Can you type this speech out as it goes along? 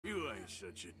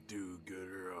such a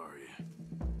do-gooder, are you?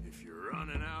 If you're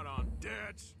running out on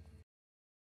debts...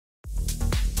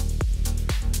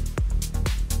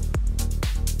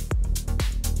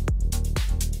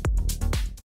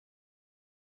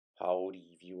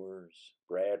 Howdy, viewers.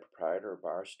 Brad, proprietor of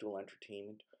Barstool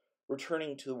Entertainment,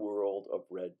 returning to the world of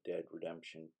Red Dead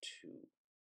Redemption 2.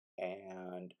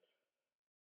 And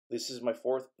this is my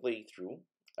fourth playthrough.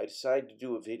 I decided to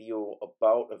do a video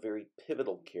about a very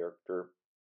pivotal character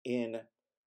in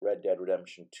Red Dead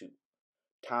Redemption 2,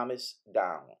 Thomas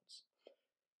Downs.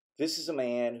 This is a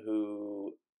man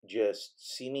who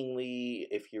just seemingly,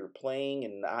 if you're playing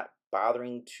and not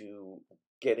bothering to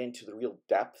get into the real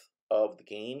depth of the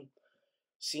game,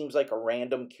 seems like a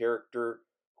random character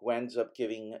who ends up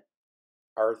giving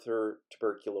Arthur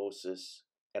tuberculosis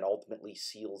and ultimately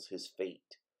seals his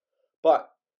fate. But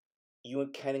you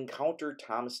can encounter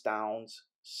Thomas Downs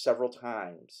several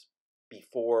times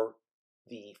before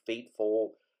the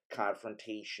fateful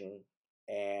confrontation,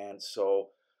 and so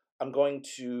I'm going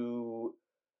to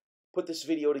put this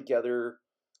video together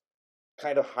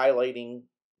kind of highlighting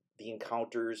the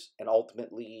encounters, and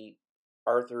ultimately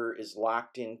Arthur is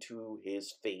locked into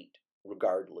his fate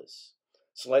regardless.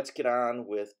 So let's get on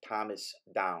with Thomas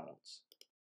Downs.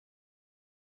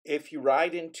 If you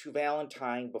ride into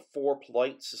Valentine before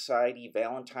polite society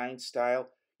Valentine style,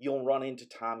 you'll run into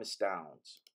Thomas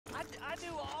Downs. I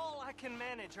do all I can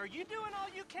manage. Are you doing all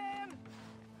you can?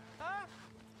 Huh?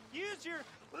 Use your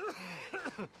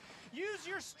use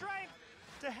your strength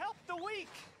to help the weak.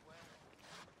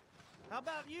 How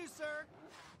about you, sir?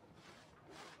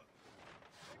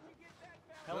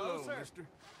 Hello, sir. Mister.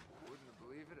 Wouldn't have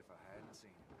believed it if I hadn't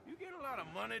seen it. You get a lot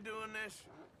of money doing this?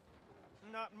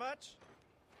 Not much,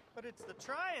 but it's the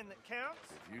trying that counts.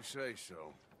 If you say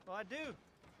so. Well, I do.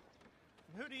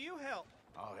 Who do you help?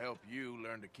 I'll help you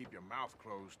learn to keep your mouth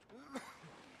closed.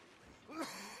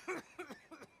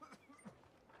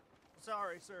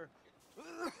 Sorry, sir.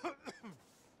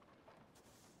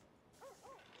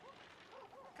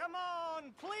 Come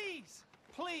on, please.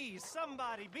 Please,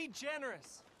 somebody, be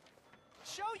generous.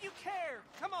 Show you care.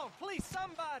 Come on, please,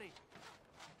 somebody.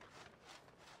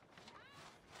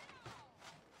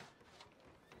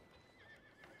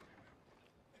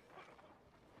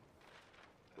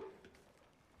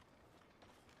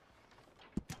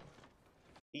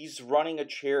 He's running a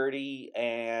charity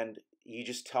and you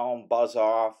just tell him buzz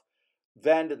off.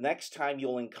 Then the next time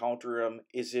you'll encounter him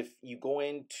is if you go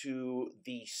into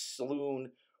the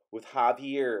saloon with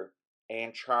Javier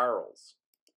and Charles.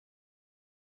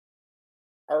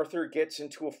 Arthur gets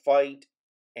into a fight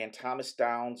and Thomas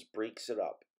Downs breaks it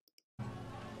up. Hey,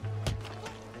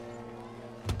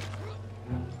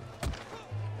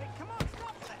 come on,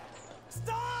 stop that!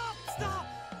 Stop! Stop!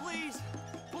 Please!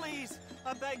 Please!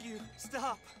 I beg you,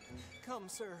 stop! Come,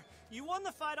 sir. You won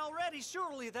the fight already.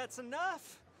 Surely that's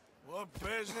enough. What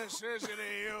business is it of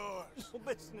yours? No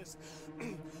business.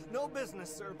 No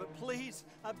business, sir, but please,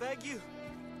 I beg you.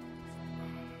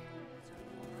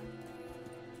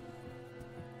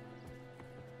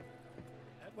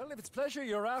 Well, if it's pleasure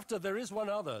you're after, there is one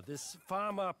other. This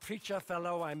farmer preacher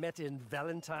fellow I met in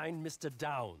Valentine, Mr.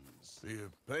 Downs.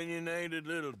 The opinionated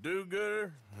little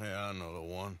do-gooder? Yeah, I know the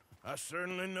one. I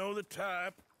certainly know the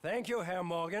type. Thank you, Herr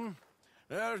Morgan.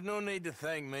 There's no need to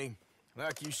thank me.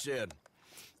 Like you said,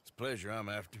 it's pleasure I'm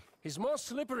after. He's more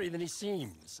slippery than he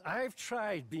seems. I've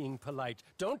tried being polite.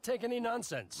 Don't take any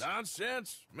nonsense.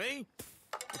 Nonsense? Me?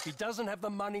 If he doesn't have the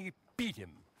money, beat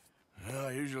him. Well,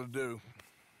 I usually do.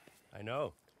 I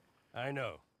know. I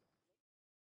know.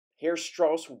 Herr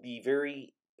Strauss will be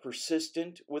very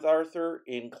persistent with Arthur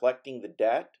in collecting the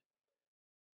debt.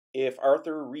 If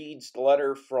Arthur reads the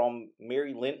letter from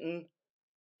Mary Linton,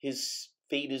 his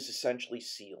fate is essentially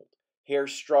sealed. Herr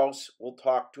Strauss will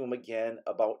talk to him again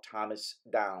about Thomas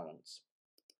Downs.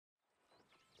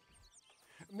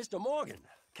 Mr. Morgan,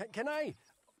 can I...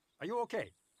 Are you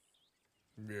okay?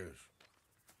 Yes.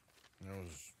 I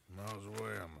was miles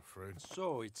away, I'm afraid.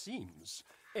 So it seems.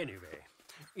 Anyway,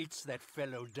 it's that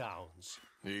fellow Downs.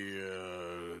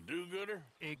 The, do-gooder?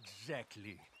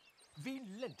 Exactly. We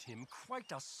lent him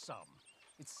quite a sum.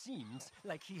 It seems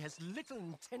like he has little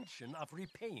intention of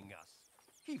repaying us.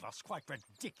 He was quite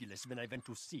ridiculous when I went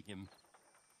to see him.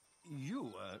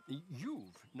 You've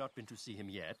not been to see him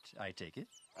yet, I take it?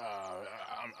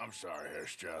 I'm sorry, Herr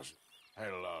Strauss. I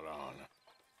had a lot on.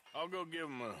 I'll go give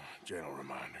him a gentle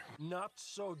reminder. Not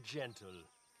so gentle.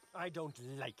 I don't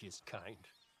like his kind.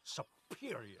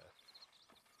 Superior.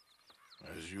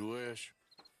 As you wish.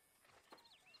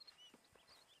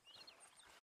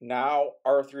 Now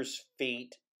Arthur's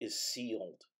fate is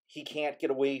sealed. He can't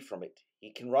get away from it. He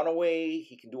can run away,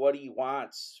 he can do what he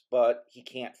wants, but he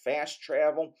can't fast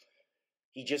travel.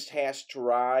 He just has to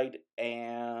ride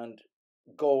and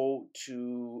go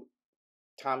to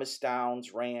Thomas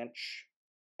Downs Ranch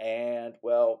and,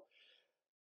 well,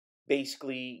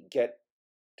 basically get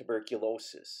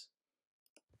tuberculosis.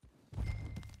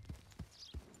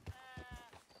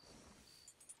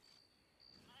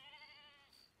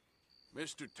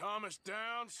 Mr. Thomas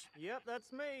Downs? Yep,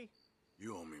 that's me.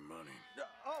 You owe me money.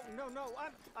 Oh, no,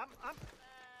 I'm...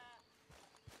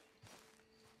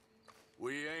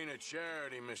 We ain't a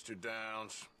charity, Mr.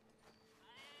 Downs.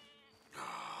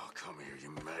 Oh, come here,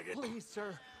 you maggot. Please,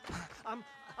 sir. I'll...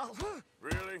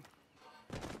 Really?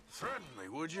 Threaten me,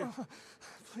 would you?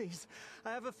 Please,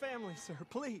 I have a family, sir,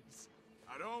 please.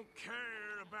 I don't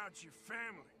care about your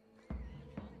family.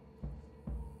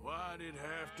 Why'd it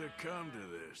have to come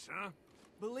to this, huh?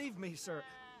 Believe me, sir,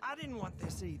 I didn't want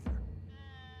this either.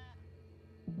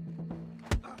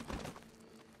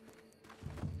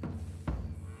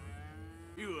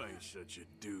 You ain't such a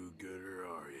do-gooder,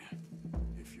 are you?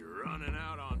 If you're running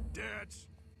out on debts...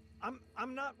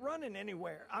 I'm not running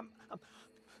anywhere.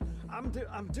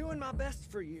 I'm doing my best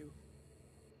for you.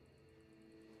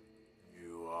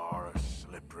 You are a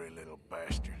slippery little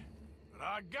bastard. But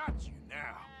I got you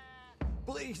now.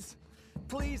 Please,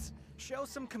 show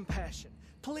some compassion.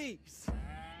 Please.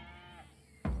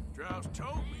 Strauss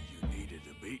told me you needed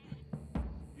a beating.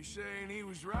 You saying he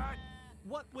was right?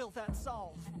 What will that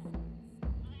solve?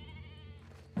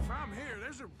 If I'm here,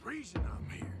 there's a reason I'm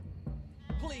here.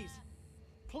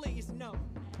 Please, no.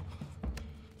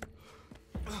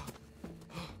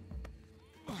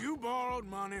 You borrowed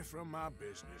money from my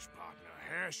business partner,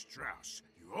 Herr Strauss.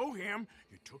 You owe him,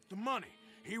 you took the money.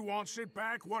 He wants it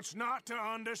back, what's not to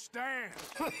understand?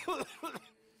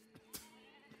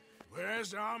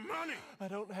 Where's our money? I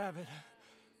don't have it.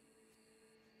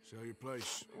 Sell your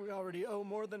place. We already owe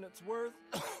more than it's worth.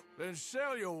 Then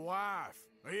sell your wife,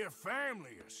 or your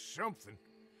family, or something.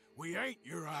 We ain't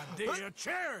your idea of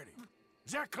charity.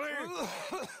 Is that clear?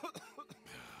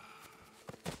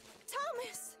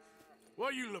 Thomas!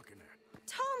 What are you looking at?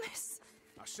 Thomas!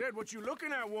 I said what you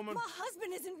looking at, woman. My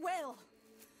husband isn't well.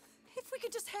 If we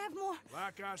could just have more...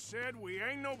 Like I said, we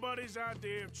ain't nobody's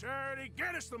idea of charity.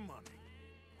 Get us the money.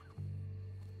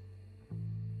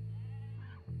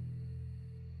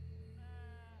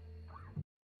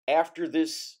 After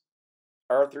this,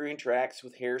 Arthur interacts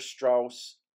with Herr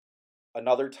Strauss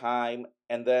another time,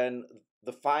 and then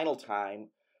the final time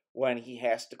when he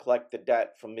has to collect the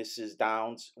debt from Mrs.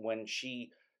 Downs when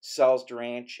she sells the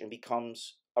ranch and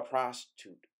becomes a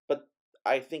prostitute. But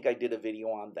I think I did a video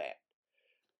on that.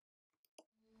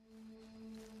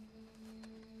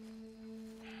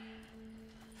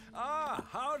 Ah,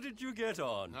 how did you get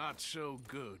on? Not so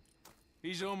good.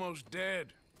 He's almost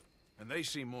dead. And they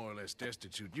seem more or less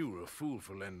destitute. You were a fool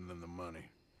for lending them the money.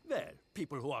 Well,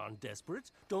 people who aren't desperate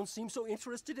don't seem so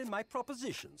interested in my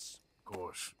propositions. Of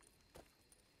course.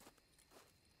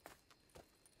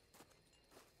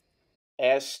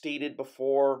 As stated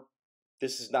before,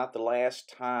 this is not the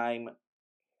last time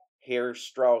Herr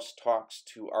Strauss talks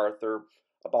to Arthur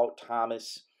about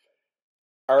Thomas.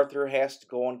 Arthur has to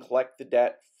go and collect the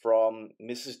debt from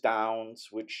Mrs. Downs,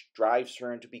 which drives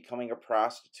her into becoming a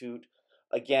prostitute.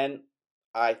 Again,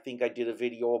 I think I did a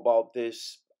video about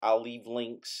this. I'll leave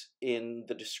links in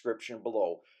the description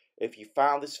below. If you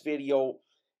found this video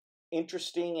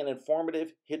interesting and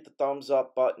informative, hit the thumbs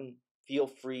up button. Feel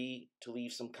free to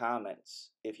leave some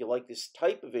comments. If you like this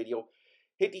type of video,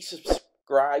 hit the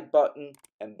subscribe button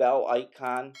and bell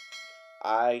icon.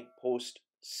 I post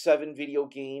 7 video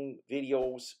game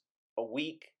videos a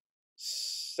week,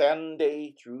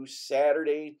 Sunday through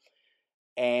Saturday,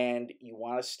 and you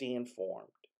want to stay informed.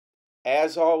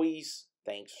 As always,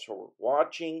 thanks for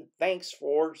watching, thanks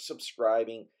for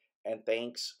subscribing, and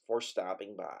thanks for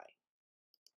stopping by.